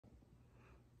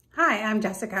Hi, I'm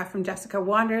Jessica from Jessica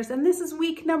Wanders, and this is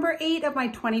week number 8 of my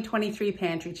 2023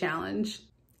 Pantry Challenge.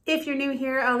 If you're new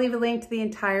here, I'll leave a link to the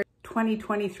entire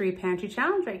 2023 Pantry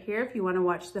Challenge right here if you want to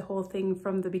watch the whole thing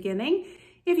from the beginning.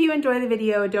 If you enjoy the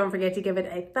video, don't forget to give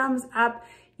it a thumbs up.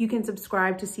 You can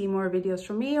subscribe to see more videos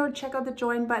from me or check out the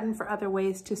join button for other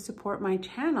ways to support my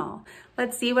channel.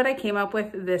 Let's see what I came up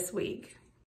with this week.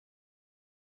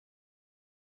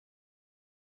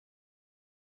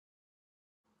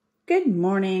 Good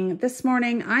morning. This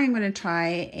morning I am going to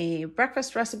try a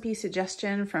breakfast recipe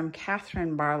suggestion from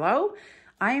Catherine Barlow.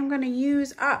 I am going to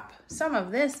use up some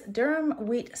of this durum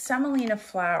wheat semolina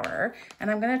flour, and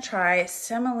I'm going to try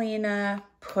semolina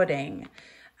pudding.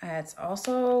 It's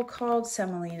also called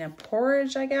semolina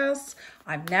porridge, I guess.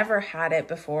 I've never had it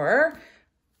before.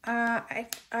 I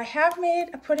have made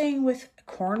a pudding with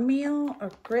cornmeal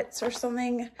or grits or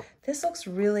something. This looks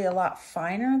really a lot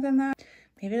finer than that.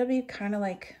 Maybe it'll be kind of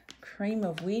like cream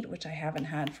of wheat, which I haven't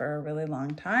had for a really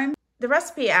long time. The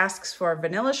recipe asks for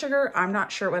vanilla sugar. I'm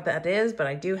not sure what that is, but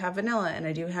I do have vanilla and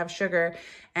I do have sugar,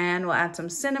 and we'll add some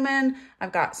cinnamon.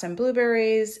 I've got some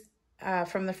blueberries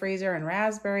from the freezer and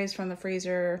raspberries from the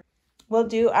freezer. We'll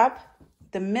do up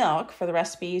the milk for the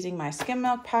recipe using my skim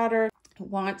milk powder. It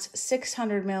wants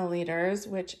 600 milliliters,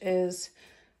 which is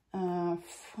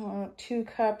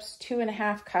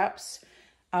 2.5 cups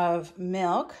of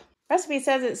milk. Recipe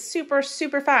says it's super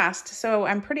fast, so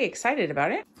I'm pretty excited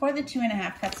about it. For the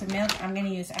 2.5 cups of milk, I'm going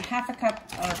to use 1/2 cup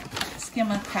of skim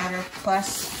milk powder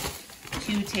plus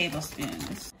 2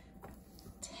 tablespoons.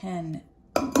 10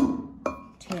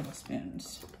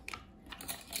 tablespoons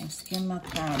of skim milk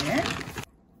powder.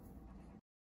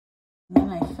 Then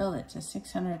I fill it to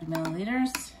 600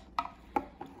 milliliters.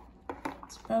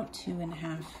 It's about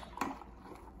 2.5,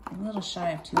 a little shy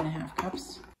of 2.5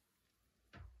 cups.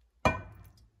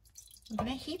 I'm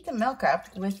going to heat the milk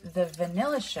up with the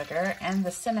vanilla sugar and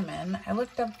the cinnamon. I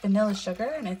looked up vanilla sugar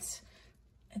and it's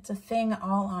a thing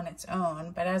all on its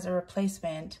own, but as a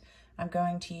replacement, I'm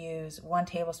going to use 1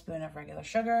 tablespoon of regular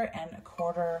sugar and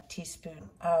 1/4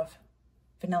 teaspoon of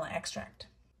vanilla extract.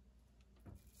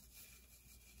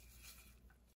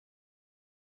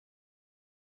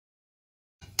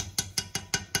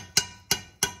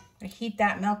 I heat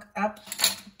that milk up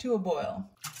to a boil.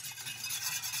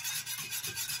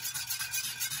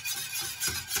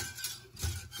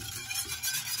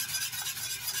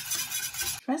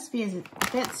 Recipe is a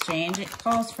bit strange. It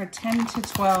calls for 10 to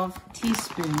 12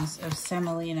 teaspoons of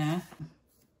semolina.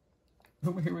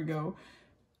 Oh, here we go.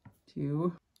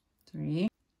 2, 3,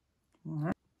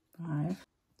 4, 5,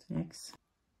 6,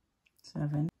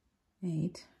 7,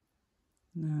 8,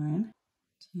 9,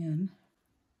 10,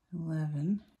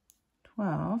 11,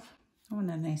 12. I want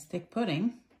a nice thick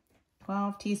pudding.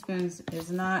 12 teaspoons is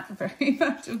not very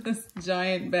much of this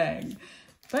giant bag,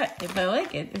 but if I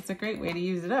like it, it's a great way to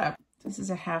use it up. This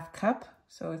is 1/2 cup,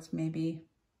 so it's maybe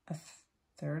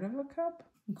 1/3 of a cup.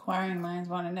 Inquiring minds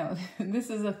want to know.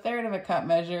 This is 1/3 of a cup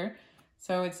measure,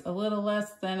 so it's a little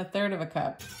less than 1/3 of a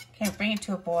cup. Okay, bring it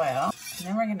to a boil. And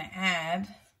then we're going to add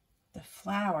the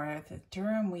flour, the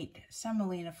durum wheat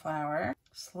semolina flour,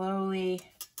 slowly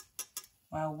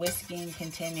while whisking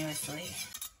continuously.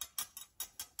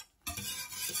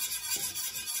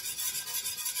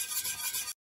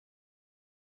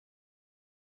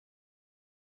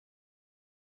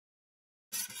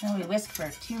 Then we whisk for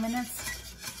 2 minutes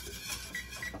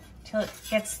till it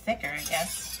gets thicker, I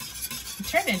guess. It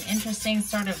turned an interesting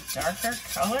sort of darker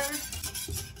color.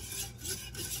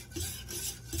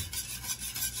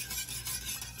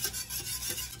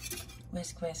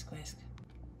 Whisk, whisk, whisk.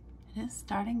 It is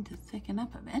starting to thicken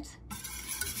up a bit.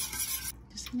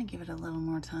 Just gonna give it a little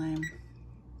more time.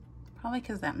 Probably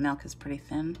because that milk is pretty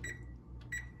thin.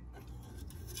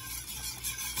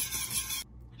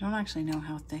 I don't actually know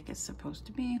how thick it's supposed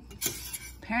to be.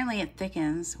 Apparently it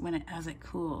thickens as it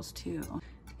cools too.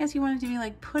 I guess you want it to be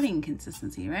like pudding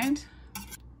consistency, right?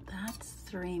 That's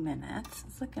 3 minutes.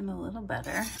 It's looking a little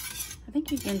better. I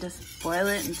think you can just boil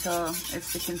it until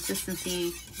it's the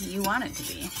consistency you want it to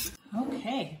be.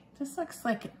 Okay, this looks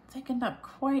like it thickened up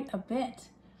quite a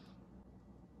bit.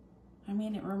 I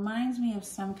mean, it reminds me of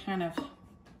some kind of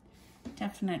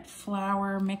definite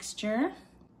flour mixture,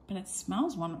 but it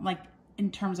smells like, in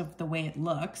terms of the way it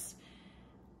looks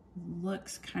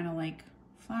kind of like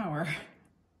flour.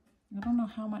 I don't know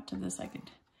how much of this I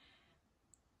could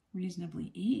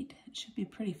reasonably eat. It should be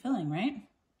pretty filling, right?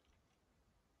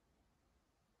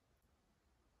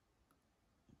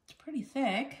 It's pretty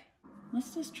thick.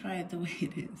 Let's just try it the way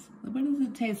it is. What does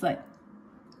it taste like?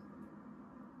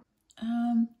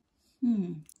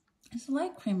 It's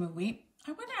like cream of wheat.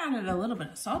 I would have added a little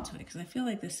bit of salt to it because I feel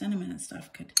like the cinnamon and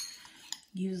stuff could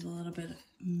use a little bit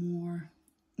more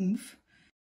oomph.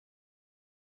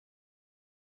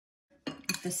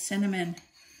 If the cinnamon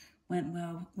went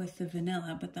well with the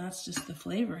vanilla, but that's just the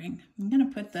flavoring. I'm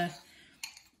gonna put the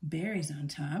berries on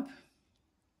top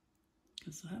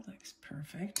because that looks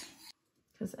perfect.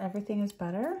 Because everything is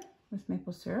better with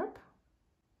maple syrup.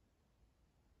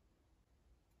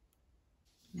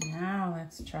 Now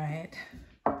let's try it.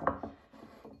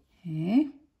 Okay,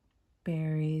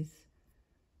 berries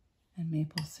and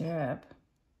maple syrup.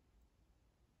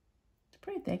 It's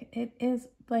pretty thick. It is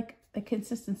like the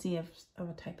consistency of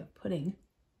a type of pudding.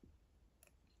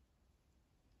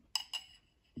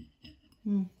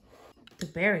 The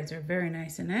berries are very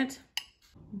nice in it.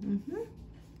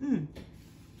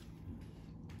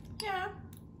 Yeah,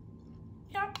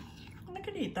 I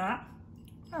could eat that.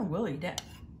 I will eat it.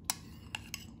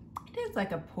 It is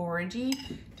like a porridgey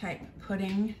type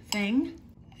pudding thing.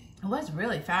 It was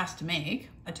really fast to make.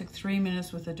 I took 3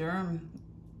 minutes with the durum,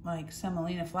 like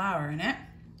semolina flour in it.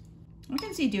 I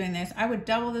can see doing this. I would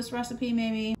double this recipe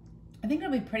maybe. I think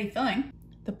it'll be pretty filling.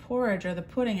 The porridge or the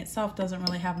pudding itself doesn't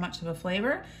really have much of a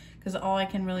flavor because all I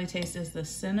can really taste is the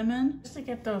cinnamon. Just to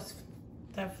get the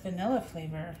vanilla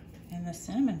flavor and the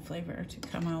cinnamon flavor to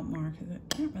come out more because I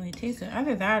can't really taste it.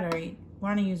 Either that or you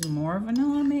want to use more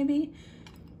vanilla maybe.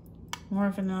 More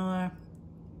vanilla,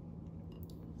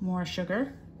 more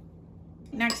sugar.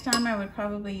 Next time I would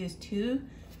probably use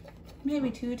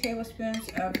maybe 2 tablespoons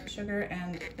of sugar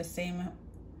and the same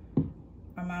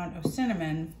amount of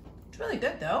cinnamon. It's really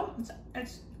good though.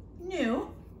 It's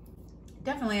new.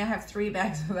 Definitely I have 3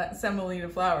 bags of that semolina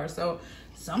flour, so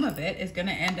some of it is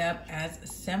gonna end up as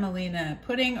semolina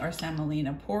pudding or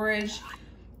semolina porridge.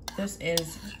 This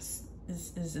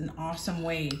is an awesome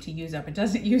way to use up. It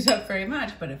doesn't use up very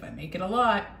much, but if I make it a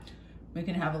lot, we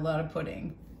can have a lot of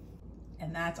pudding.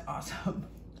 And that's awesome.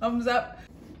 Thumbs up.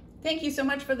 Thank you so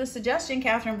much for the suggestion,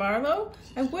 Catherine Barlow.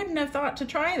 I wouldn't have thought to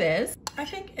try this. I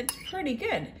think it's pretty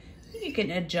good. You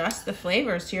can adjust the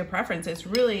flavors to your preference. It's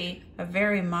really a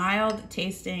very mild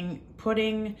tasting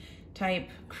pudding type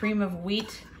cream of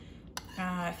wheat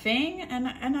thing.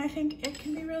 And I think it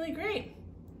can be really great.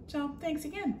 So thanks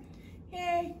again.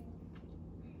 Yay.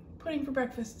 Pudding for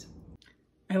breakfast.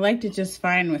 I liked it just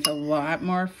fine with a lot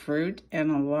more fruit and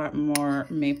a lot more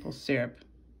maple syrup.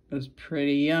 It was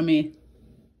pretty yummy.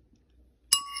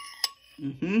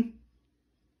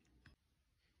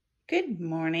 Good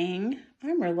morning.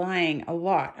 I'm relying a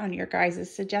lot on your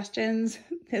guys' suggestions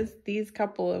these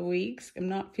couple of weeks. I'm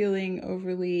not feeling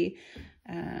overly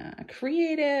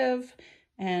creative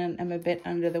and I'm a bit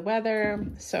under the weather.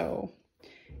 So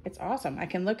it's awesome. I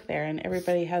can look there and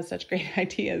everybody has such great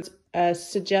ideas. A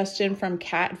suggestion from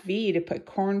Kat V to put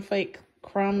cornflake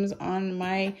crumbs on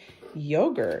my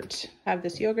yogurt. I have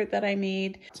this yogurt that I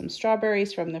made, some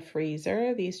strawberries from the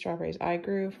freezer. These strawberries I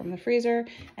grew from the freezer.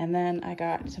 And then I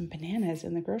got some bananas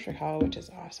in the grocery haul, which is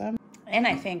awesome. And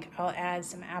I think I'll add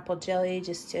some apple jelly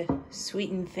just to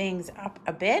sweeten things up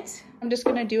a bit. I'm just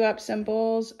gonna do up some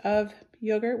bowls of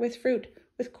yogurt with fruit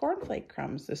with cornflake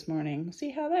crumbs this morning. We'll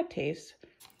see how that tastes.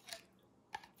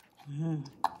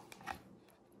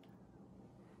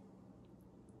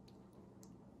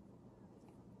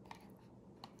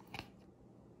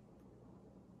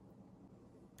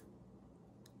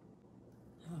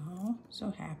 Oh,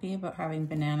 so happy about having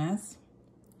bananas.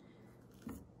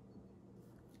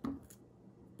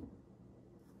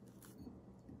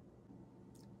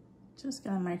 Just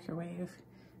gonna microwave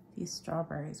these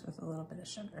strawberries with a little bit of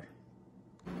sugar.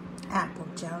 Apple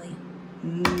jelly,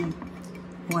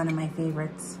 one of my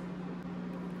favorites.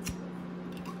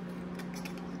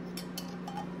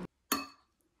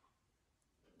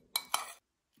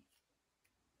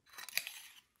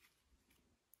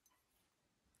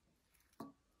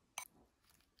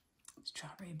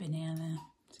 Strawberry banana,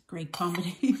 it's a great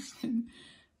combination.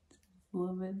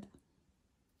 Love it.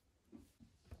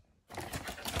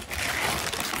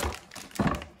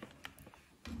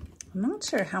 I'm not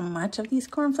sure how much of these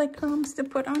cornflake crumbs to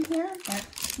put on here, but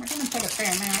we're gonna put a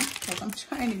fair amount because I'm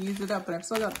trying to use it up, but I've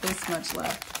still got this much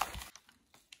left.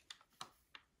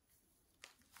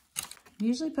 I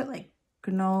usually put like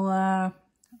granola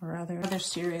or other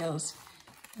cereals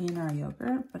in our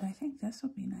yogurt, but I think this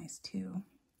will be nice too.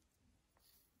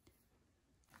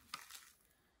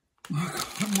 More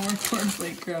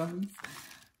cornflake crumbs.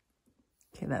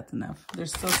 Okay, that's enough.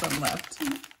 There's still some left.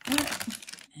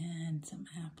 And some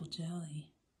apple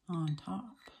jelly on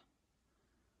top.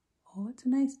 Oh, it's a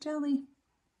nice jelly.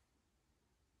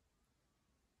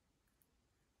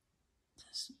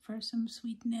 Just for some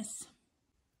sweetness.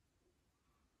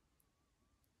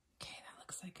 Okay, that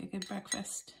Looks like a good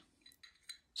breakfast.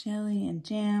 Jelly and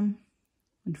jam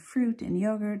and fruit and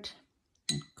yogurt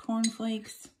and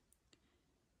cornflakes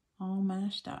all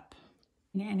mashed up.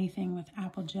 And anything with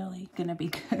apple jelly gonna be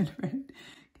good, right?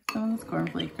 Get some of those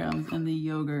cornflake crumbs and the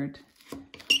yogurt,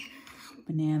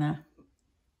 banana.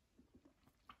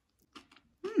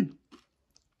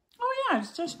 Oh yeah,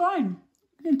 it's just fine.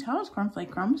 You can tell it's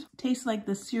cornflake crumbs. Tastes like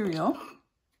the cereal.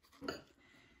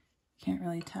 Can't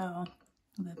really tell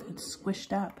that it's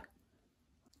squished up.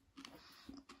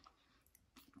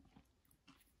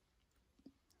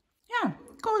 Yeah,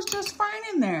 goes just fine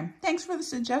in there. Thanks for the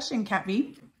suggestion, Cat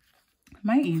V.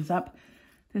 Might use up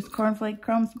this cornflake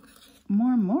crumbs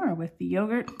more and more with the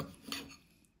yogurt,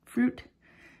 fruit.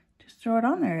 Just throw it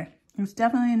on there. It's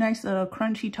definitely a nice little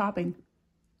crunchy topping.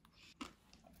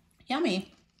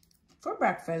 Yummy for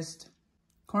breakfast.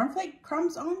 Cornflake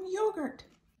crumbs on yogurt.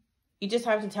 You just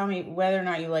have to tell me whether or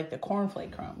not you like the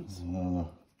cornflake crumbs.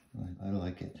 I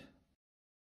like it.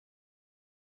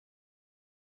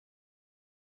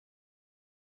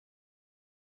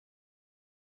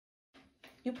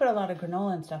 You put a lot of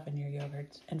granola and stuff in your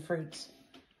yogurts and fruits.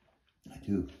 I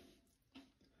do.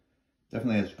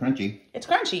 Definitely it's crunchy. It's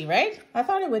crunchy, right? I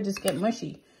thought it would just get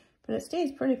mushy, but it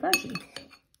stays pretty crunchy.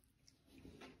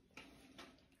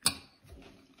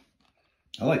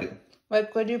 I like it.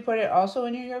 Like, would you put it also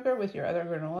in your yogurt with your other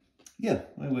granola? Yeah,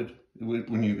 I would.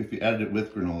 If you added it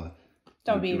with granola,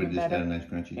 that would be even it would just better. add a nice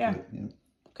crunchy to it. Yeah.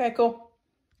 Okay, cool.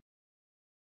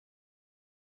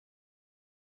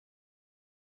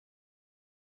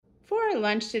 For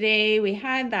lunch today, we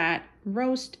had that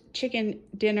roast chicken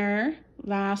dinner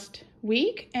last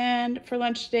week, and for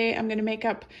lunch today, I'm gonna make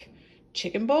up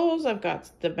chicken bowls. I've got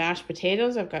the mashed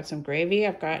potatoes, I've got some gravy,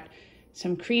 I've got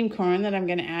some cream corn that I'm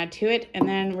gonna add to it, and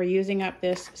then we're using up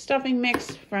this stuffing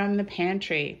mix from the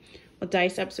pantry. We'll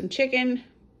dice up some chicken,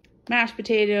 mashed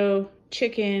potato,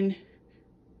 chicken,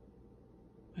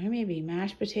 or maybe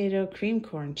mashed potato, cream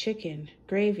corn, chicken,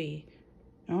 gravy.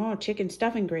 Oh, chicken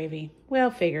stuffing gravy.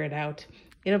 We'll figure it out.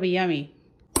 It'll be yummy.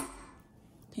 I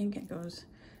think it goes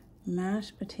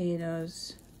mashed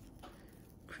potatoes,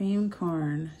 cream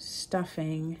corn,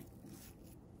 stuffing.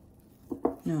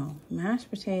 No, mashed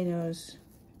potatoes,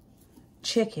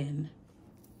 chicken.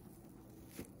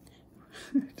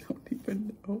 I don't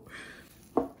even know.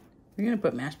 We're gonna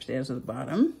put mashed potatoes at the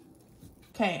bottom.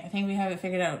 Okay, I think we have it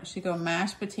figured out. It should go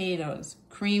mashed potatoes,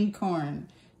 cream corn,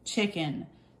 chicken,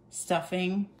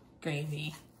 stuffing,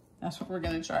 gravy. That's what we're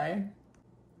gonna try.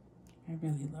 I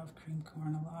really love cream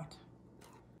corn a lot.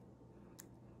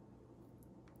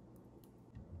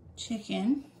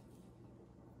 Chicken.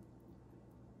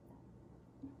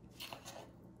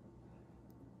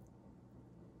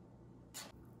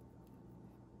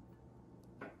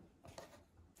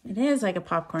 It is like a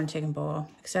popcorn chicken bowl,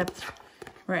 except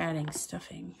we're adding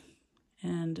stuffing.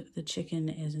 And the chicken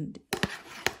isn't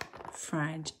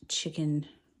fried chicken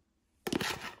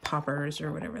poppers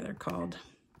or whatever they're called.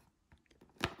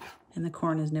 And the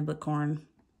corn is niblet corn.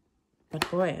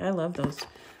 But boy, I love those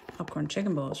popcorn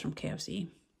chicken bowls from KFC.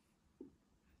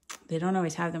 They don't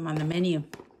always have them on the menu,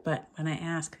 but when I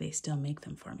ask, they still make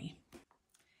them for me.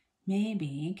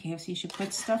 Maybe KFC should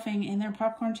put stuffing in their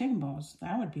popcorn chicken bowls.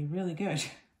 That would be really good.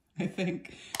 I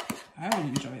think I would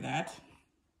enjoy that.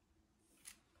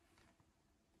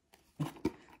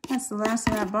 That's the last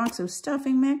of that box of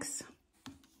stuffing mix.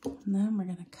 And then we're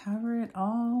gonna cover it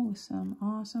all with some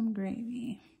awesome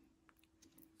gravy.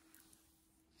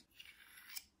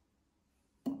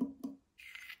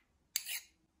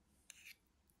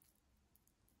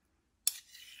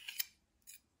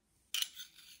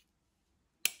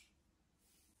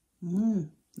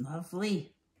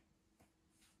 Lovely.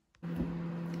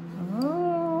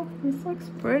 Oh, this looks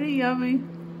pretty yummy.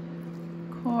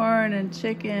 Corn and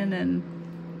chicken and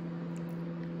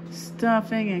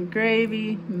stuffing and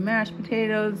gravy, mashed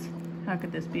potatoes. How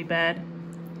could this be bad?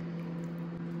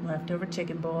 Leftover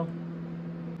chicken bowl.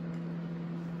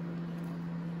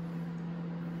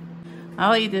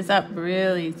 I'll eat this up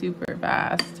really super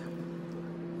fast.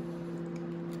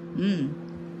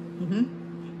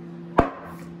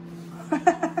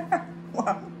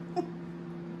 Wow.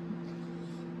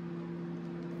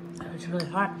 That was really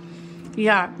hot.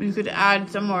 Yeah, you could add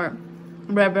some more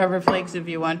red pepper flakes if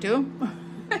you want to.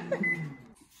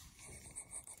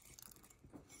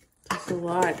 That's a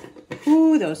lot.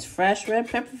 Ooh, those fresh red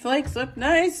pepper flakes look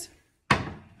nice.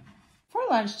 For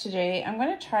lunch today, I'm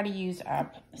going to try to use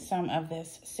up some of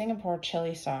this Singapore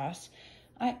chili sauce.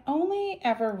 I only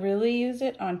ever really use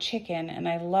it on chicken, and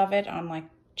I love it on like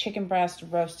chicken breast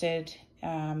roasted,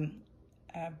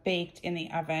 baked in the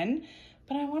oven.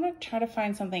 but I want to try to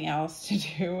find something else to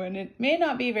do, and it may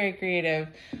not be very creative,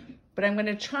 but I'm going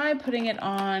to try putting it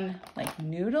on like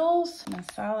noodles,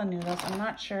 masala noodles. I'm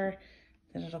not sure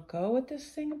that it'll go with this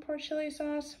Singapore chili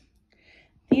sauce.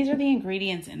 These are the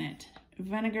ingredients in it: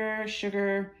 vinegar,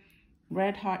 sugar,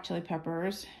 red hot chili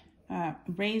peppers,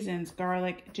 raisins,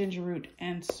 garlic, ginger root,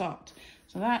 and salt.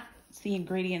 So that's the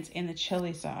ingredients in the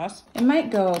chili sauce. It might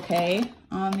go okay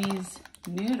on these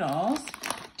noodles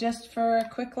just for a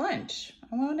quick lunch.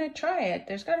 I want to try it.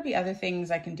 There's got to be other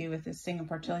things I can do with this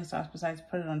Singapore chili sauce besides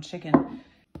put it on chicken.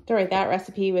 Sorry, that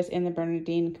recipe was in the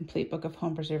Bernardine Complete Book of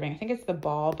Home Preserving. I think it's the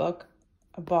Ball book,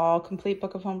 a Ball Complete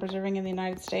Book of Home Preserving in the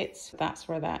United States. That's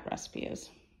where that recipe is.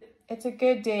 It's a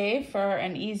good day for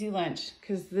an easy lunch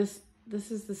because this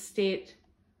is the state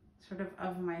sort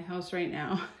of my house right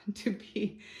now to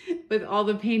be with all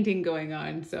the painting going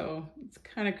on. So it's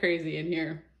kind of crazy in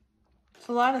here. There's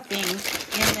a lot of things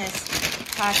in this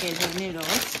package of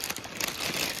noodles.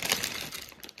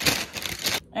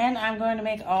 And I'm going to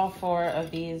make all 4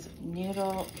 of these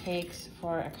noodle cakes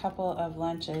for a couple of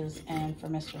lunches and for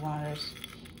Mr. Waters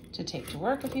to take to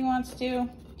work if he wants to.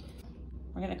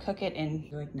 We're going to cook it in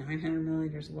like 900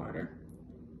 milliliters of water.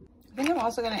 I think I'm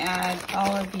also going to add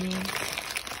all of these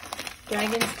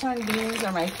dragon's tongue beans.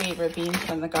 Are my favorite beans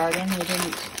from the garden. We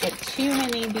didn't get too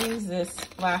many beans this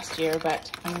last year, but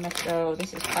I'm going to throw,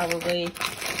 this is probably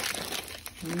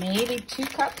maybe 2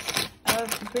 cups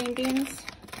of green beans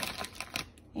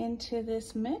into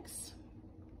this mix.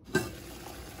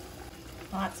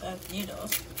 Lots of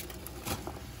noodles.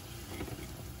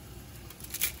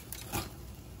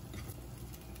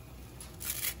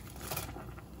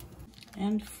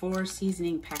 And 4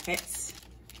 seasoning packets.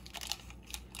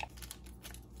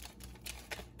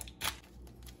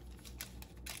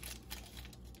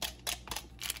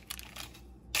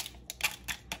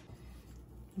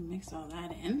 Mix all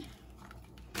that in.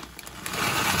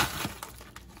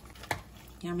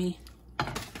 Yummy.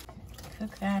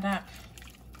 Cook that up.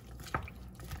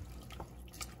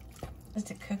 Just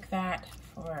to cook that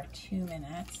for 2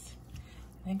 minutes.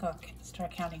 I think I'll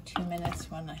start counting 2 minutes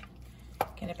when I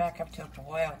get it back up to a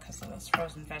boil because of those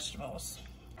frozen vegetables.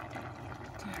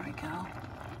 There we go.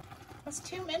 That's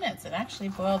 2 minutes. It actually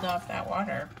boiled off that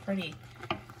water pretty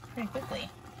quickly.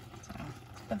 So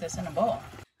let's put this in a bowl.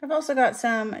 I've also got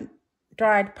some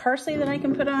dried parsley that I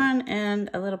can put on and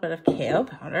a little bit of kale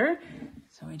powder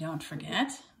so we don't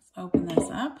forget. Let's open this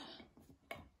up.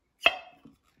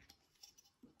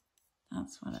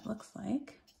 That's what it looks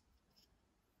like.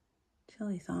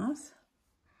 Chili sauce.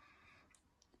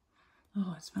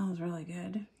 Oh, it smells really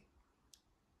good.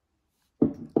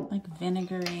 Like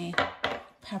vinegary,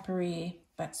 peppery,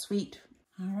 but sweet.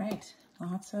 All right,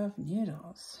 lots of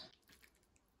noodles.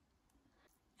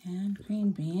 And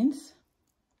green beans.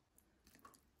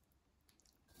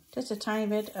 Just a tiny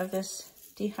bit of this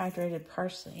dehydrated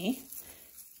parsley,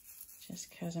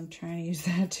 just because I'm trying to use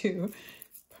that too.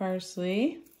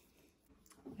 Parsley.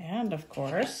 And of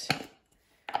course,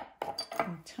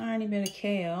 a tiny bit of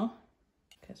kale,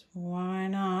 because why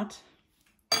not?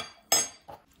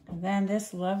 And then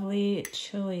this lovely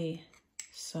chili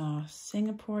sauce,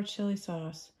 Singapore chili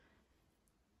sauce.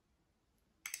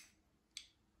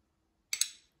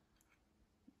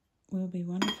 Will be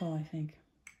wonderful, I think.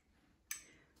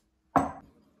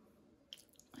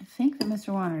 I think that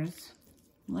Mr. Waters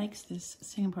likes this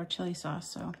Singapore chili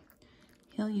sauce, so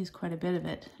he'll use quite a bit of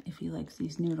it if he likes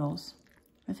these noodles.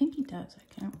 I think he does.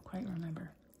 I can't quite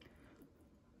remember.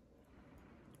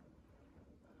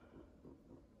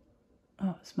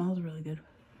 Oh, it smells really good.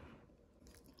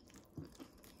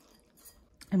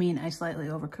 I mean, I slightly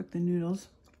overcooked the noodles.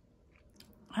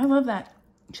 I love that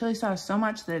chili sauce so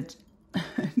much that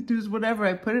just whatever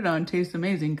I put it on tastes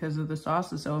amazing because the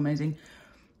sauce is so amazing.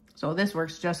 So this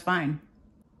works just fine.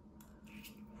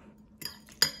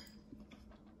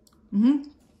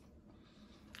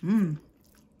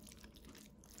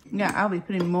 Yeah, I'll be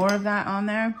putting more of that on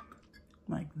there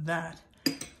like that.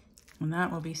 And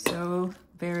that will be so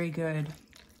very good.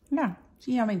 Yeah, it's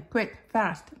yummy, quick,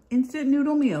 fast, instant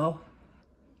noodle meal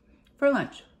for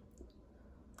lunch.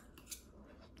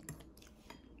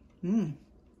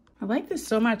 I like this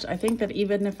so much. I think that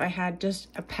even if I had just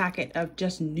a packet of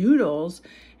just noodles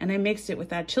and I mixed it with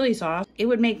that chili sauce, it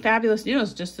would make fabulous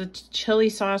noodles, just the chili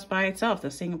sauce by itself,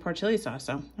 the Singapore chili sauce.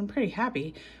 So I'm pretty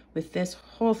happy with this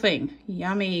whole thing.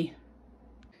 Yummy.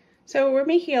 So we're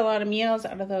making a lot of meals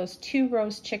out of those 2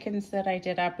 roast chickens that I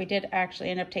did up. We did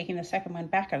actually end up taking the second one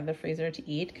back out of the freezer to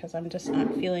eat because I'm just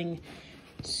not feeling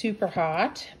super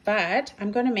hot. But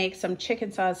I'm going to make some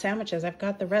chicken salad sandwiches. I've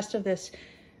got the rest of this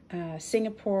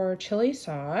Singapore chili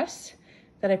sauce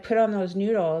that I put on those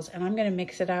noodles, and I'm gonna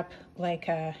mix it up like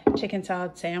a chicken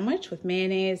salad sandwich with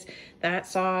mayonnaise, that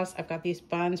sauce. I've got these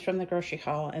buns from the grocery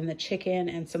haul and the chicken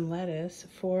and some lettuce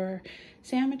for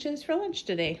sandwiches for lunch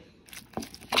today.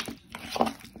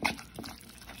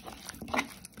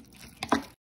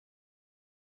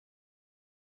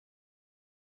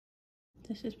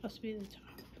 This is supposed to be the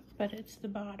top, but it's the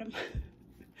bottom.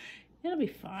 It'll be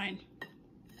fine.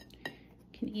 You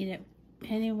can eat it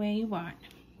any way you want.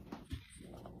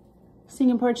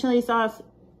 Singapore chili sauce,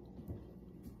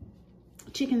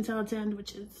 chicken salad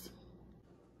sandwiches.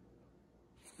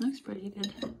 Looks pretty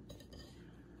good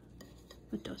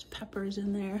with those peppers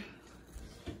in there.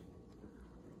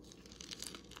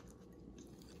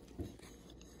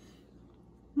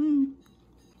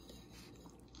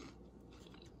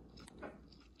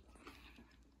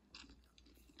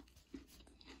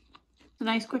 A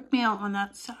nice quick meal on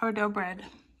that sourdough bread.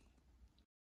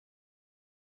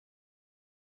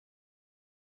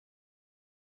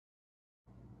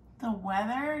 The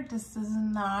weather just does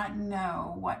not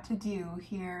know what to do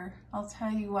here. I'll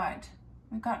tell you what,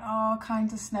 we've got all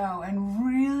kinds of snow and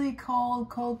really cold,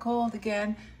 cold, cold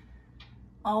again.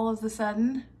 All of a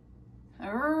sudden,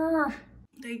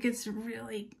 it gets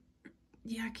really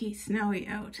yucky, snowy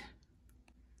out.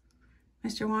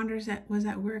 Mr. Wanders was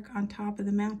at work on top of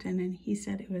the mountain, and he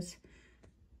said it was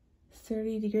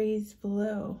 30 degrees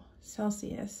below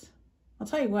Celsius. I'll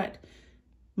tell you what,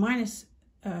 is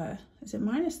it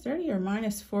minus 30 or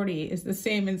minus 40 is the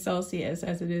same in Celsius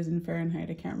as it is in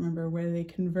Fahrenheit. I can't remember where they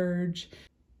converge.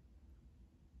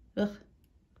 Ugh.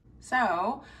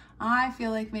 So I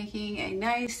feel like making a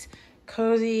nice,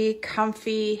 cozy,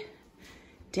 comfy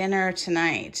dinner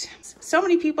tonight. So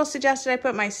many people suggested I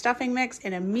put my stuffing mix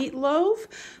in a meatloaf,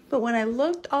 but when I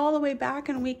looked all the way back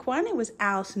in week 1, it was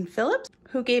Allison Phillips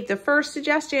who gave the first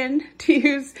suggestion to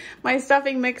use my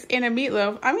stuffing mix in a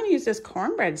meatloaf. I'm gonna use this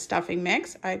cornbread stuffing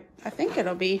mix. I think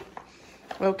it'll be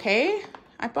okay.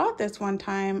 I bought this one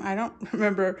time. I don't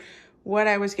remember what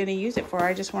I was gonna use it for.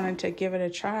 I just wanted to give it a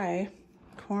try.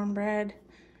 Cornbread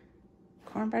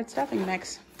stuffing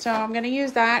mix. So I'm gonna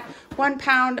use that. 1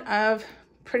 pound of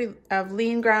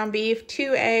lean ground beef,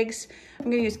 2 eggs.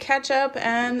 I'm gonna use ketchup,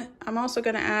 and I'm also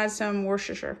gonna add some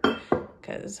Worcestershire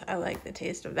because I like the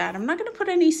taste of that. I'm not gonna put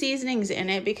any seasonings in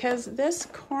it because this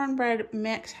cornbread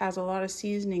mix has a lot of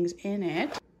seasonings in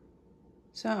it.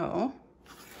 So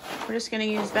we're just gonna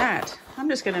use that. I'm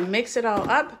just gonna mix it all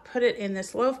up, put it in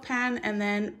this loaf pan, and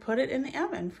then put it in the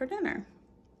oven for dinner.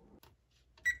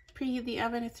 Preheat the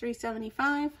oven at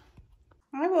 375.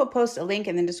 I will post a link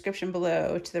in the description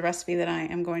below to the recipe that I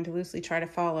am going to loosely try to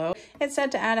follow. It said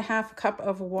to add a 1/2 cup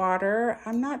of water.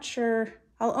 I'm not sure.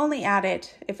 I'll only add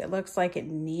it if it looks like it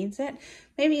needs it.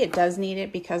 Maybe it does need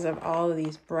it because of all of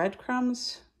these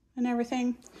breadcrumbs and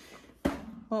everything.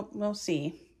 Well, we'll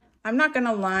see. I'm not going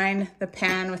to line the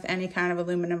pan with any kind of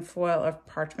aluminum foil or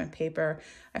parchment paper.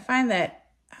 I find that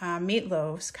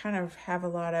meatloaves kind of have a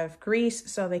lot of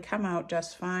grease, so they come out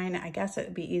just fine. I guess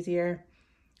it'd be easier.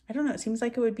 I don't know, it seems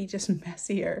like it would be just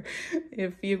messier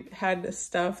if you had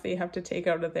stuff that you have to take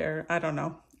out of there. I don't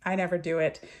know. I never do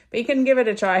it, but you can give it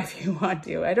a try if you want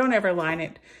to. I don't ever line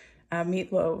it,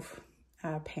 meatloaf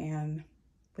pan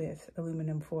with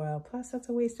aluminum foil. Plus, that's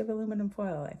a waste of aluminum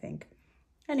foil, I think.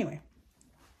 Anyway,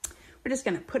 we're just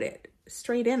gonna put it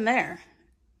straight in there.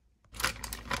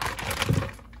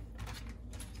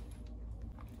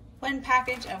 1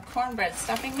 package of cornbread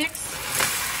stuffing mix.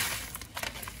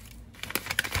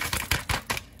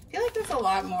 I feel like there's a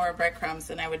lot more breadcrumbs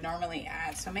than I would normally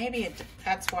add, so maybe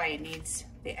that's why it needs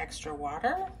the extra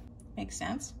water. Makes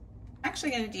sense. I'm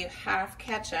actually gonna do 1/2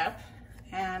 ketchup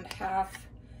and 1/2,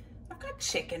 I've got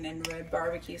chicken and red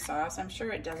barbecue sauce. I'm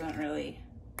sure it doesn't really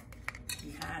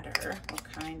matter what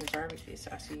kind of barbecue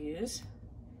sauce you use.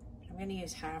 I'm gonna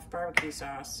use 1/2 barbecue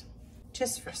sauce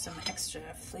just for some extra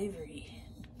flavory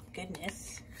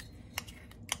goodness.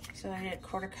 So I did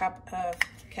 1/4 cup of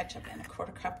ketchup and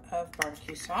 1/4 cup of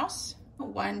barbecue sauce,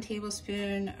 1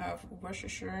 tablespoon of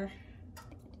Worcestershire,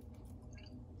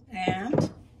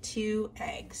 and 2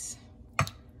 eggs.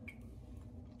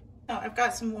 So I've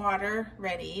got some water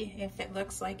ready if it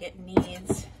looks like it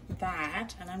needs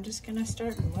that, and I'm just gonna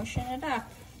start mushing it up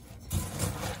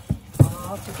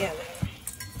all together.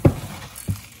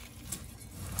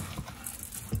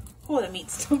 Oh, the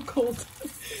meat's so cold.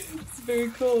 It's very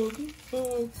cold.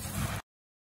 Oh.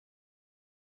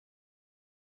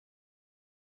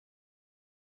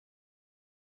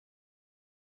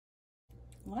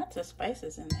 Lots of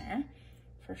spices in there,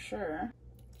 for sure.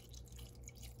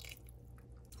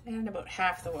 And about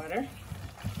 1/2 the water.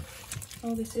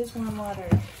 Oh, this is warm water.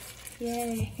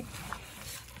 Yay.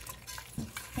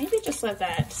 Maybe just let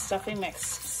that stuffing mix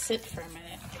sit for a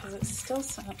minute because it still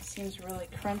seems really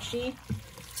crunchy.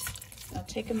 It'll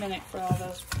take a minute for all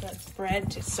that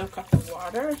bread to soak up the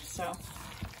water. So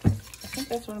I think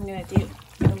that's what I'm gonna do.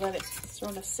 I'm gonna let it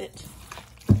sort of sit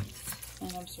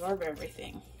and absorb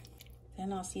everything.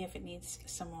 Then I'll see if it needs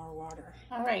some more water.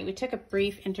 All right, we took a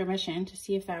brief intermission to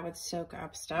see if that would soak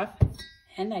up stuff.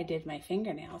 And I did my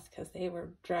fingernails because they were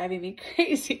driving me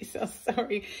crazy. So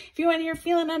sorry. If you're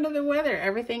feeling under the weather,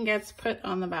 everything gets put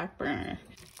on the back burner.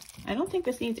 I don't think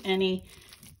this needs any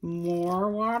more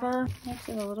water. Mix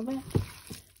it a little bit.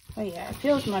 Oh yeah, it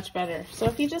feels much better. So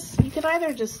if you could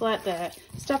either just let the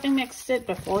stuffing mix sit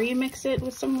before you mix it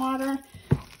with some water,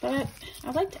 but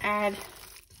I like to add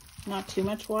not too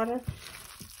much water.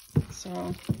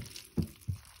 So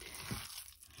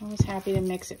I was happy to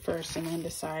mix it first and then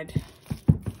decide.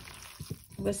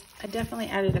 I definitely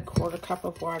added a 1/4 cup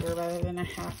of water rather than a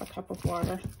 1/2 cup of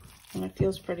water, and it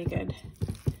feels pretty good.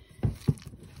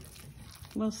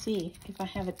 We'll see if I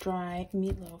have a dry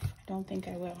meatloaf. I don't think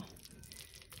I will.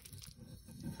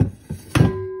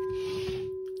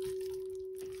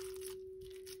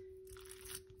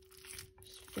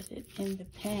 Just fit it in the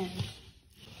pan.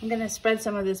 I'm gonna spread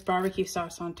some of this barbecue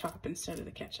sauce on top instead of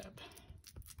the ketchup.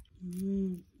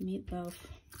 Meatloaf.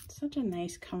 Such a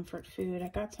nice comfort food. I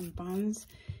got some buns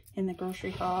in the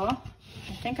grocery haul.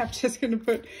 I think I'm just gonna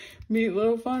put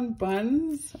meatloaf on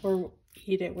buns or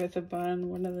eat it with a bun,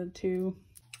 one of the two.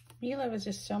 Meatloaf is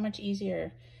just so much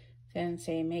easier than,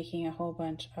 say, making a whole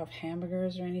bunch of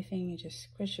hamburgers or anything. You just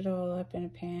squish it all up in a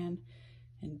pan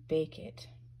and bake it.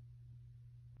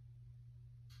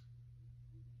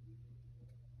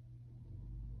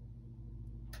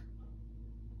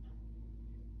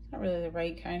 Not really the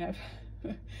right kind of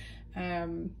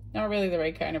not really the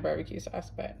right kind of barbecue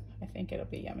sauce, but I think it'll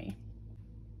be yummy.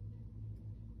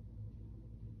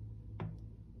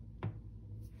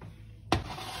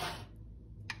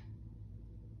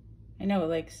 I know it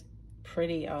looks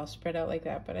pretty all spread out like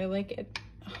that, but I like it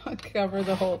cover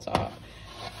the whole top.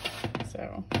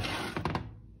 So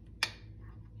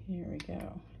here we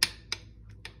go.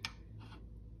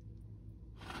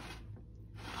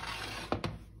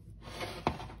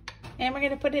 And we're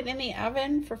going to put it in the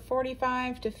oven for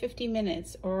 45 to 50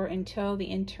 minutes or until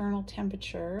the internal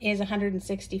temperature is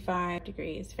 165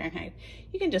 degrees Fahrenheit.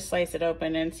 You can just slice it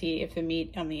open and see if the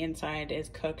meat on the inside is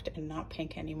cooked and not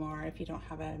pink anymore if you don't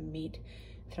have a meat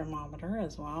thermometer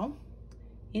as well.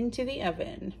 Into the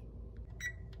oven.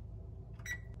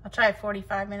 I'll try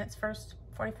 45 minutes first.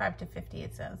 45 to 50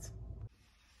 it says.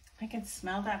 I can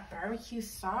smell that barbecue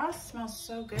sauce. It smells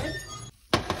so good.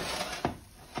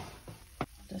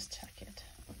 Just check it.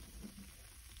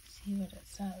 See what it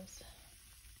says.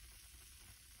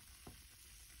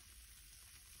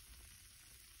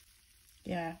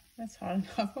 Yeah, that's hot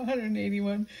enough.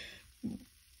 181.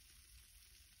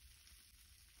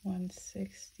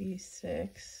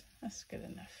 166. That's good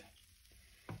enough.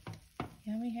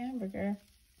 Yummy hamburger.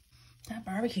 That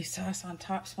barbecue sauce on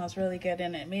top smells really good,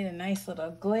 and it made a nice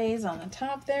little glaze on the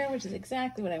top there, which is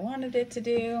exactly what I wanted it to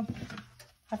do.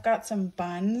 I've got some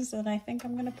buns that I think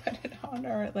I'm gonna put it on,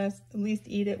 or at least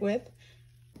eat it with.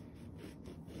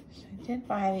 So I did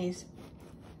buy these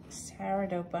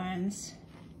sourdough buns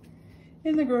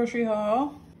in the grocery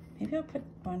haul. Maybe I'll put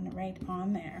one right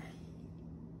on there.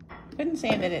 I wouldn't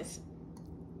say that it's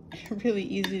really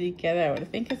easy to get out. I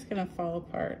think it's gonna fall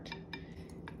apart.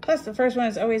 Plus the first one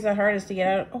is always the hardest to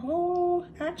get out. Oh,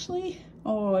 actually,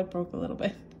 oh, it broke a little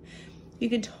bit. You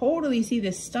can totally see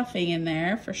the stuffing in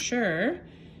there for sure.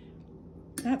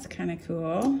 That's kind of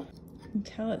cool. You can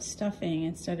tell it's stuffing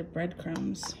instead of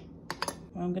breadcrumbs.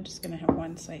 Well, I'm just gonna have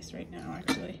one slice right now,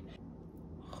 actually.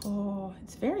 Oh,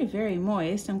 it's very, very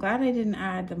moist. I'm glad I didn't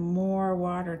add more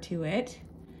water to it.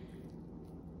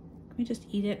 Can we just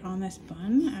eat it on this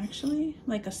bun, actually?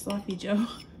 Like a sloppy Joe.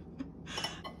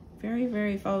 Very,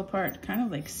 very fall apart, kind of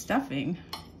like stuffing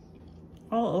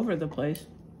all over the place.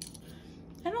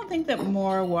 I don't think that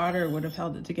more water would have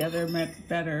held it together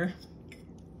better.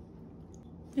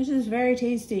 This is very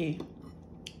tasty.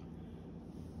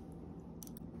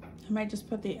 I might just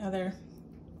put the other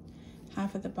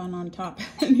half of the bun on top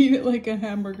and eat it like a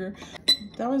hamburger.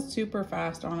 That was super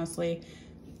fast, honestly.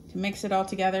 To mix it all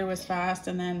together was fast,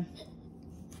 and then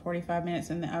 45 minutes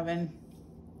in the oven.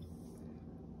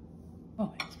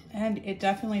 Oh, and it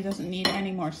definitely doesn't need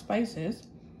any more spices.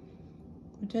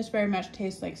 It just very much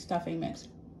tastes like stuffing mix.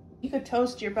 You could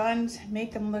toast your buns,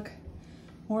 make them look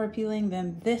more appealing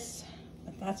than this,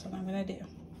 but that's what I'm gonna do.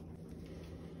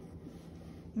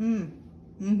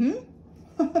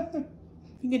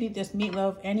 You could eat this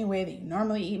meatloaf any way that you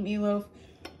normally eat meatloaf.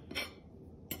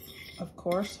 of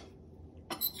course.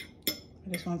 I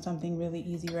just want something really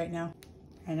easy right now.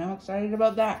 And I'm excited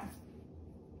about that.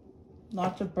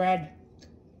 Lots of bread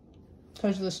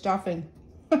because of the stuffing.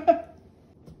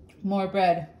 More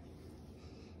bread.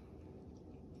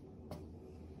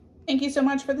 Thank you so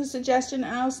much for the suggestion,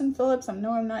 Allison Phillips. I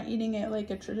know I'm not eating it like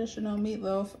a traditional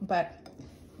meatloaf, but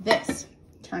this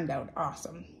turned out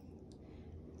awesome.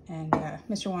 And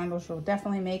Mr. Wandles will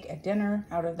definitely make a dinner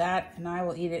out of that, and I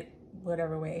will eat it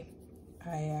whatever way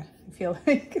I feel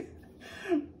like.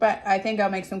 But I think I'll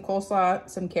make some coleslaw,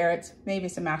 some carrots, maybe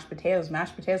some mashed potatoes.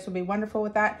 Mashed potatoes will be wonderful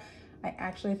with that. I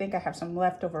actually think I have some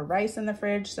leftover rice in the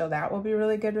fridge, so that will be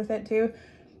really good with it too.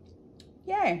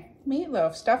 Yay,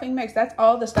 meatloaf, stuffing mix. That's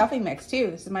all the stuffing mix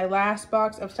too. This is my last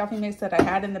box of stuffing mix that I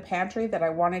had in the pantry that I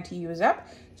wanted to use up.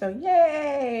 So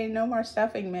yay, no more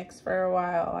stuffing mix for a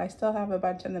while. I still have a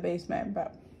bunch in the basement,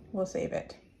 but we'll save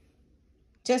it.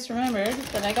 Just remembered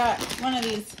that I got one of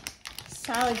these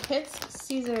salad kits,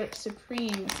 Caesar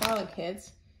Supreme salad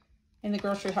kits in the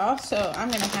grocery haul. So I'm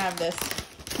gonna have this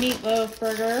meatloaf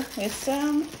burger with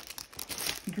some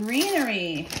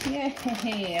greenery. Yay,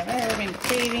 I've ever been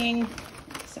craving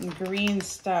some green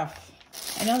stuff.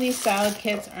 I know these salad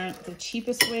kits aren't the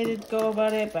cheapest way to go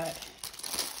about it, but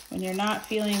when you're not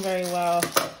feeling very well,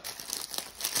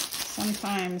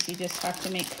 sometimes you just have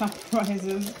to make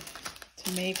compromises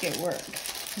to make it work,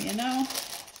 you know?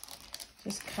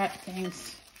 Just cut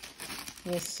things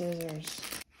with scissors.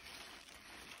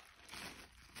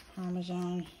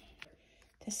 Parmesan.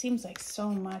 This seems like so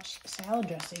much salad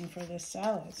dressing for this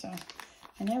salad, so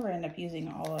I never end up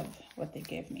using all of what they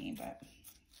give me, but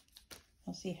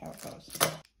we'll see how it goes.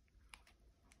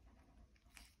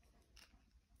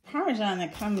 Parmesan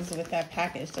that comes with that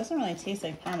package doesn't really taste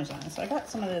like Parmesan, so I got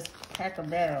some of this Cracker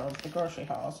Barrel at the grocery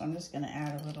haul, so I'm just gonna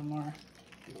add a little more.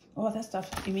 Oh, that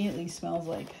stuff immediately smells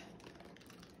like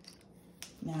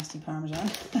nasty Parmesan.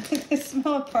 The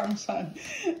smell of Parmesan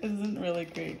isn't really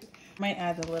great. Might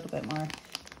add a little bit more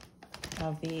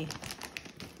of the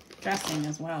dressing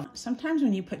as well. Sometimes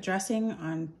when you put dressing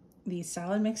on these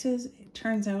salad mixes, it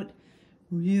turns out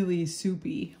really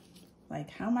soupy.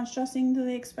 Like, how much dressing do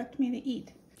they expect me to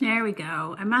eat? There we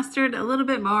go. I mustered a little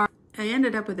bit more. I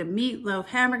ended up with a meatloaf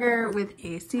hamburger with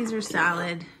a Caesar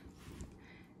salad.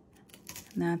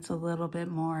 And that's a little bit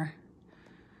more,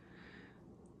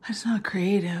 that's not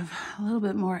creative, a little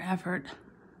bit more effort.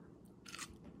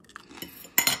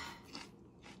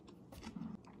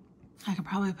 I could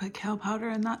probably put kale powder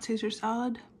in that Caesar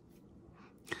salad.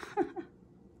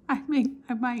 I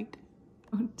might.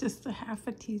 Just a half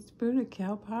a teaspoon of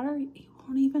kale powder, you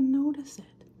won't even notice it.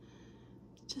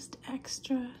 Just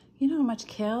extra. You know how much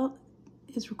kale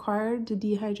is required to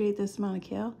dehydrate this amount of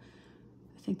kale?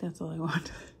 I think that's all I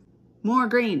want. More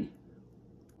green.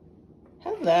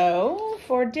 Hello.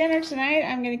 For dinner tonight,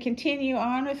 I'm going to continue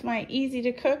on with my easy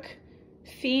to cook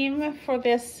theme for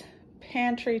this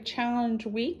pantry challenge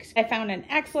weeks. I found an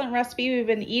excellent recipe. We've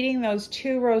been eating those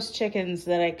 2 roast chickens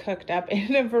that I cooked up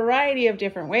in a variety of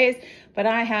different ways, but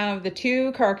I have the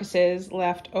 2 carcasses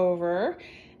left over,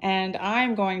 and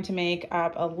I'm going to make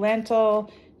up a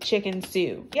lentil chicken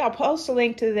soup. Yeah, I'll post a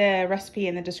link to the recipe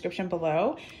in the description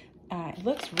below. It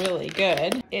looks really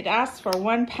good. It asks for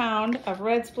 1 pound of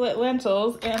red split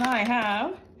lentils, and I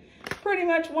have pretty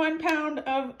much 1 pound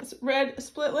of red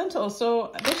split lentils.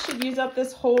 So this should use up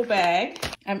this whole bag.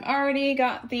 I've already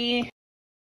got the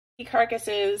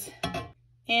carcasses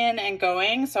in and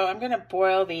going. So I'm gonna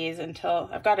boil these until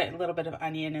I've got a little bit of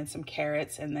onion and some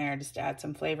carrots in there just to add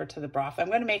some flavor to the broth.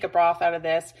 I'm gonna make a broth out of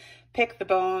this, pick the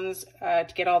bones to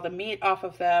get all the meat off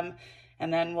of them,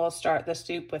 and then we'll start the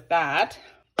soup with that.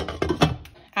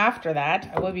 After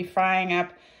that, I will be frying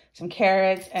up some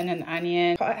carrots and an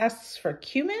onion. It asks for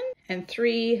cumin and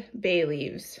 3 bay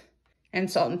leaves and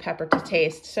salt and pepper to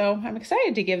taste. So I'm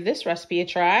excited to give this recipe a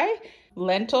try.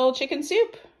 Lentil chicken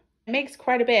soup. It makes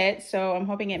quite a bit, so I'm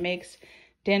hoping it makes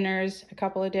dinners, a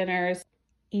couple of dinners,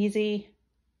 easy,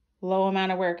 low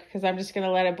amount of work, because I'm just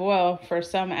gonna let it boil for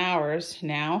some hours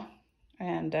now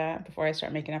and before I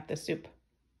start making up the soup.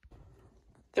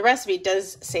 The recipe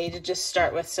does say to just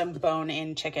start with some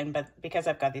bone-in chicken, but because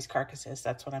I've got these carcasses,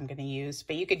 that's what I'm going to use.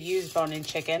 But you could use bone-in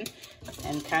chicken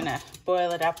and kind of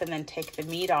boil it up and then take the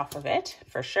meat off of it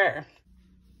for sure.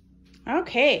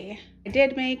 Okay, I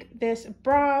did make this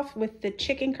broth with the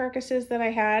chicken carcasses that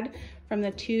I had from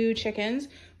the 2 chickens.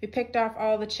 We picked off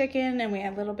all the chicken and we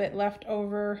had a little bit left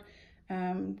over,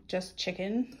 just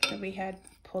chicken that we had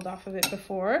pulled off of it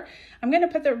before. I'm going to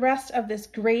put the rest of this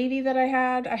gravy that I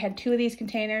had 2 of these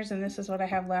containers, and this is what I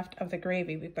have left of the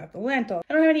gravy. We've got the lentil.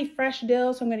 I don't have any fresh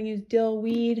dill, so I'm going to use dill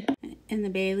weed. and the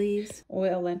bay leaves,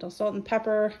 oil, lentil, salt and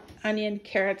pepper, onion,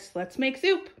 carrots. Let's make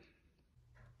soup.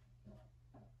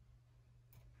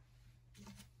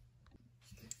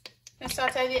 I'm gonna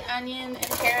saute the onion and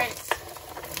carrots.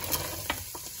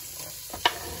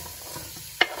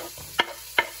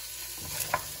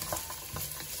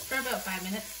 For about 5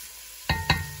 minutes.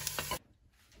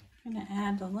 I'm gonna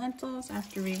add the lentils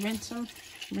after we rinse them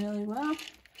really well.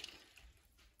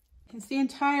 It's the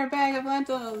entire bag of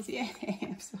lentils. Yay,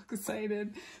 I'm so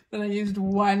excited that I used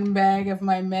one bag of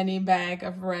my mini bag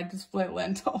of red split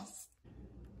lentils.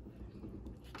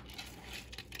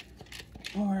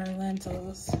 More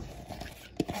lentils.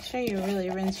 Make sure you really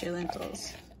rinse your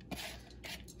lentils.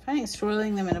 Finding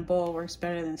swirling them in a bowl works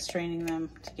better than straining them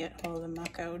to get all the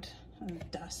muck out and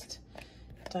dust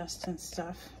and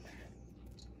stuff.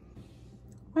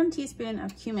 1 teaspoon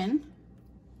of cumin,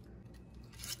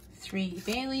 3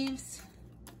 bay leaves,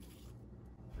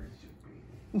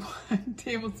 1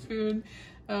 tablespoon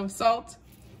of salt.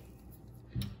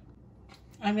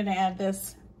 I'm gonna add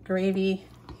this gravy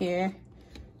here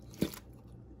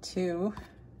too.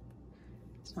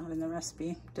 It's not in the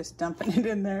recipe, just dumping it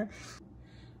in there.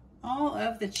 All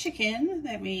of the chicken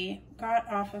that we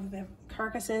got off of the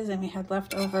carcasses and we had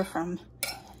left over from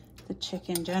the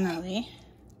chicken generally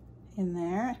in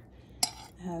there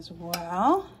as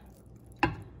well.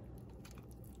 I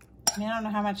mean, I don't know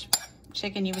how much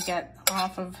chicken you would get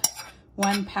off of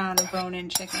 1 pound of bone-in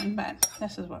chicken, but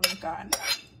this is what we've got.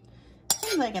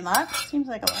 Seems like a lot. Seems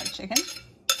like a lot of chicken.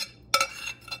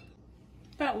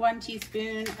 About 1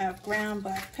 teaspoon of ground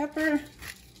black pepper.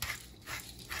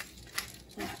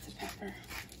 Lots of pepper.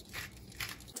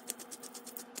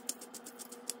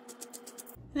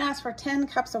 And as for 10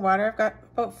 cups of water, I've got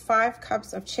about 5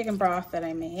 cups of chicken broth that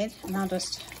I made, and I'll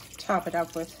just top it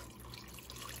up with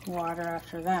water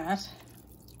after that.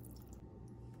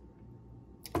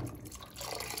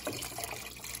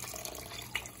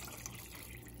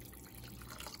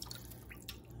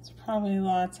 That's probably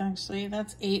lots actually.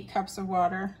 That's 8 cups of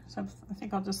water, so I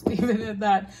think I'll just leave it at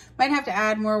that. Might have to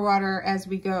add more water as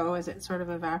we go as it sort of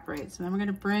evaporates. And then we're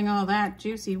gonna bring all that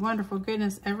juicy, wonderful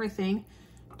goodness, everything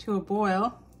to a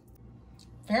boil.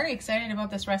 Very excited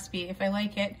about this recipe. If I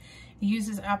like it, it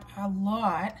uses up a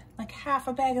lot, like half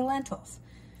a bag of lentils.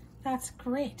 That's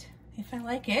great. If I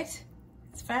like it,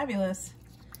 it's fabulous.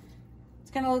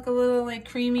 It's gonna look a little like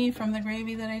creamy from the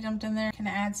gravy that I dumped in there. Can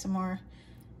add some more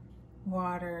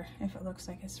water if it looks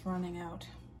like it's running out.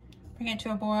 Bring it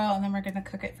to a boil and then we're gonna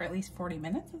cook it for at least 40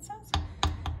 minutes, it says. I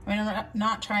mean, I'm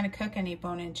not trying to cook any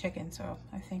bone-in chicken, so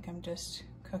I think I'm just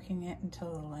cooking it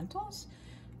until the lentils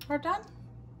are done.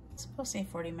 It's supposed to say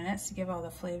 40 minutes to give all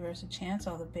the flavors a chance,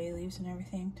 all the bay leaves and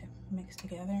everything to mix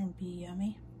together and be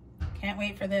yummy. Can't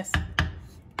wait for this.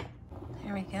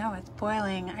 There we go, it's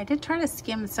boiling. I did try to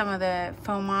skim some of the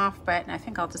foam off, but I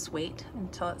think I'll just wait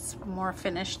until it's more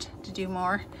finished to do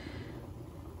more.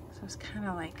 So it's kind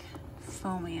of like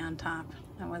foamy on top.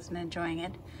 I wasn't enjoying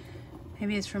it.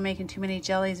 Maybe it's from making too many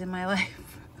jellies in my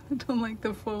life. I don't like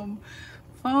the foam.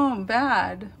 Foam,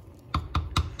 bad.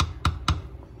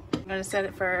 I'm gonna set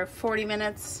it for 40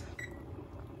 minutes.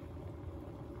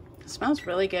 It smells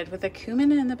really good with the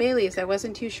cumin and the bay leaves. I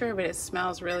wasn't too sure, but it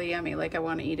smells really yummy. Like I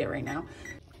want to eat it right now.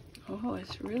 Oh,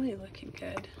 it's really looking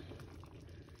good.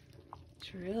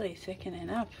 It's really thickening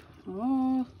up.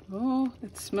 Oh,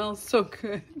 it smells so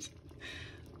good.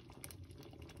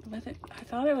 With it, I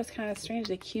thought it was kind of strange,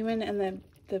 the cumin and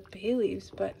the bay leaves,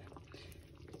 but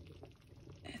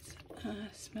it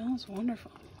smells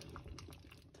wonderful.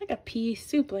 It's like a pea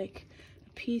soup, like a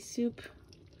pea soup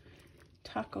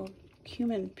taco,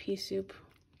 cumin pea soup.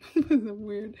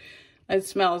 Weird. It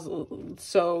smells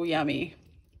so yummy.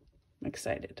 I'm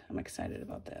excited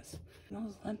about this. And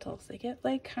those lentils, they get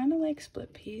like kind of like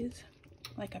split peas,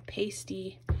 like a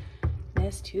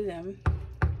pastiness to them.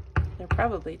 They're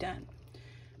probably done,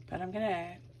 but I'm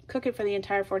gonna cook it for the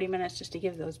entire 40 minutes just to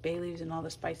give those bay leaves and all the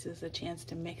spices a chance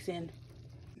to mix in.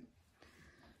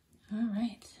 All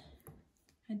right.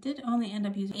 I did only end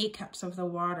up using 8 cups of the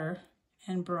water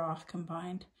and broth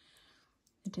combined.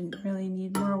 I didn't really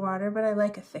need more water, but I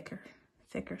like a thicker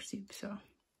soup, so.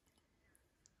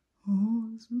 Oh,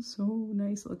 this is so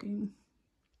nice looking.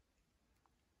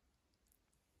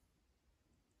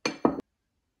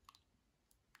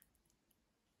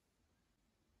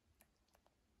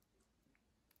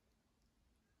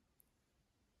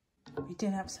 We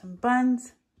did have some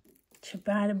buns,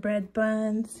 ciabatta bread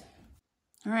buns.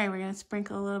 All right, we're gonna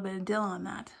sprinkle a little bit of dill on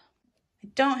that. I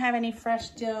don't have any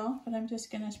fresh dill, but I'm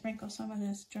just gonna sprinkle some of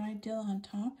this dried dill on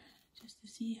top just to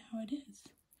see how it is.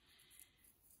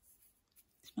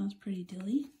 It smells pretty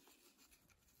dilly.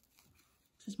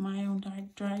 is my own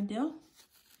dried dill.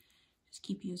 Just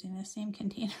keep using the same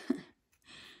container.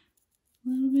 A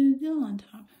little bit of dill on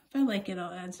top. If I like it,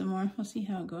 I'll add some more. We'll see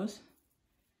how it goes.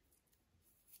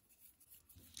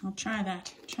 I'll try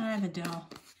that. Try the dill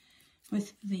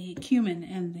with the cumin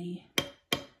and the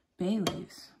bay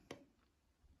leaves.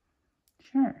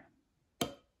 Sure.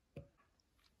 It's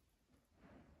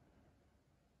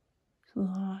a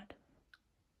lot.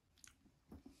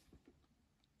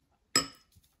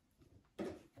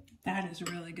 That is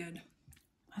really good.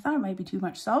 I thought it might be too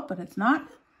much salt, but it's not.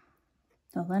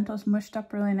 The lentils mushed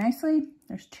up really nicely.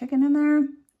 There's chicken in there.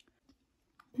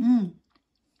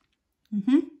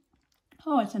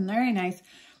 Oh, it's very nice.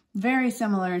 Very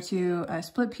similar to a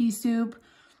split pea soup.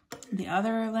 The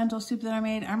other lentil soup that I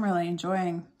made. I'm really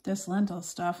enjoying this lentil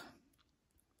stuff.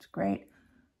 It's great.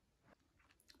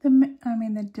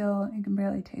 The dill, you can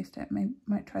barely taste it.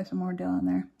 Might try some more dill in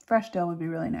there. Fresh dill would be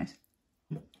really nice.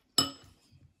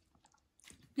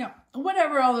 Yeah,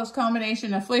 whatever all those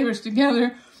combination of flavors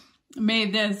together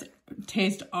made this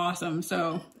taste awesome.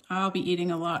 So I'll be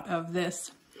eating a lot of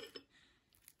this.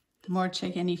 The more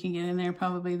chicken you can get in there,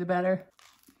 probably the better.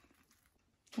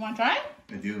 You want to try it?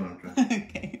 I do want to try it.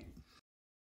 Okay.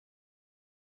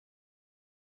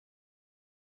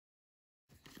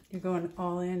 You're going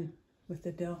all in with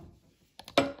the dill.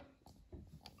 I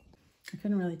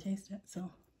couldn't really taste it,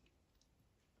 so.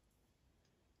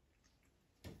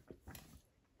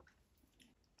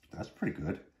 That's pretty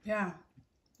good. Yeah.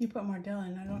 You put more dill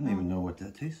in. I don't know. Even know what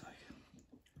that tastes like.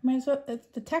 Might as well,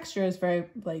 the texture is very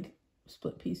like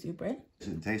split pea soup, right?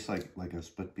 It tastes like a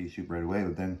split pea soup right away,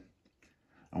 but then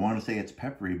I want to say it's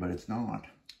peppery, but it's not.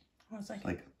 Oh, it's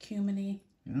like cumin-y,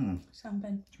 yeah,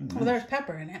 something. Really Well, nice. there's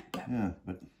pepper in it, but Yeah,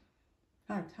 but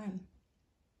not a ton.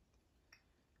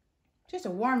 Just a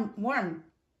warm.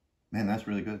 man, that's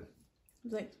really good.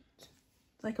 It's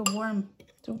like a warm,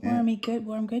 it's a warmy,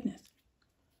 warm goodness.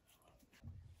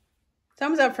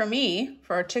 Thumbs up for me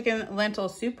for a chicken lentil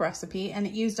soup recipe, and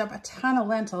it used up a ton of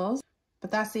lentils,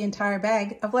 but that's the entire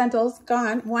bag of lentils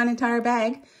gone, one entire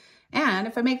bag. And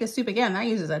if I make this soup again, that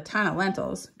uses a ton of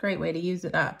lentils. Great way to use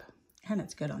it up. And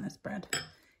it's good on this bread.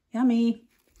 Yummy.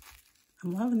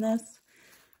 I'm loving this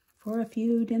for a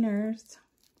few dinners.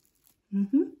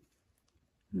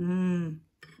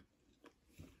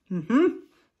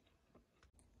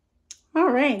 All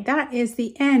right, that is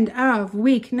the end of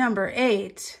week number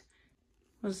 8.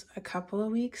 It was a couple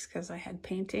of weeks because I had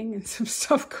painting and some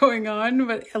stuff going on,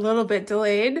 but a little bit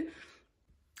delayed.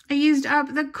 I used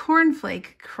up the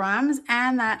cornflake crumbs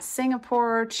and that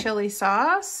Singapore chili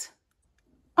sauce.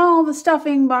 All the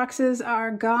stuffing boxes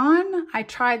are gone. I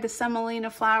tried the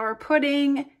semolina flour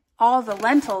pudding. All the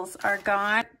lentils are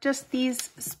gone. Just these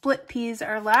split peas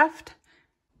are left.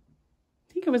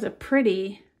 I think it was a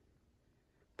pretty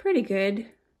good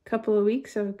couple of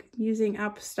weeks of using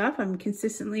up stuff. I'm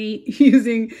consistently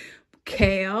using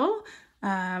kale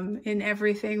in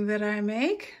everything that I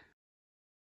make.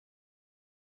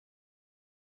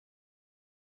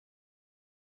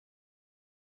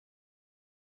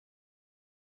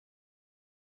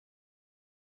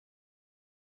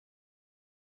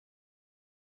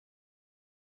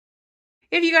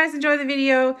 If you guys enjoy the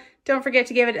video, don't forget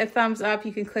to give it a thumbs up.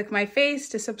 You can click my face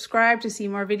to subscribe to see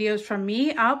more videos from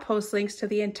me. I'll post links to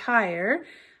the entire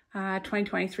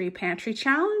 2023 Pantry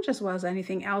Challenge, as well as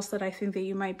anything else that I think that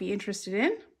you might be interested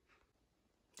in.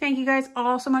 Thank you guys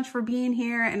all so much for being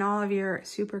here, and all of your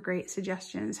super great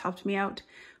suggestions helped me out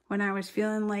when I was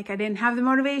feeling like I didn't have the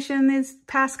motivation these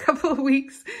past couple of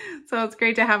weeks. So it's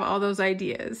great to have all those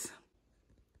ideas.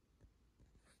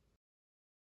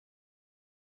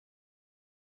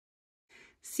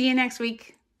 See you next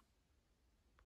week.